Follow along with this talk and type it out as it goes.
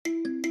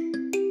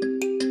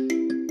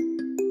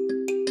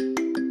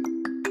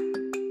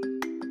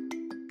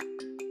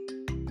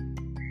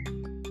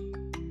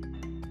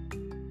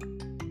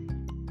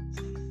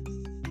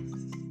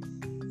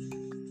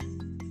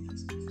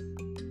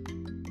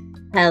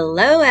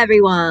Hello,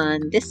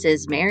 everyone. This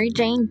is Mary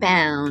Jane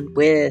Bound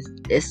with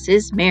This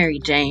is Mary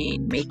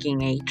Jane,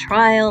 making a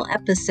trial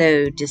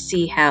episode to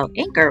see how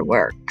Anchor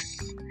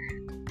works.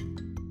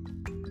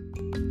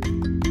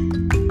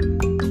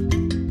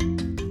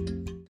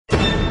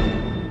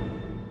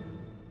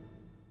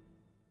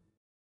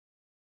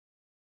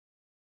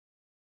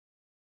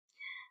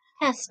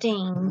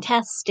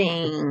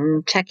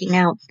 Testing, checking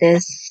out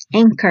this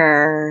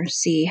Anchor,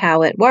 see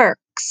how it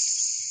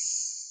works.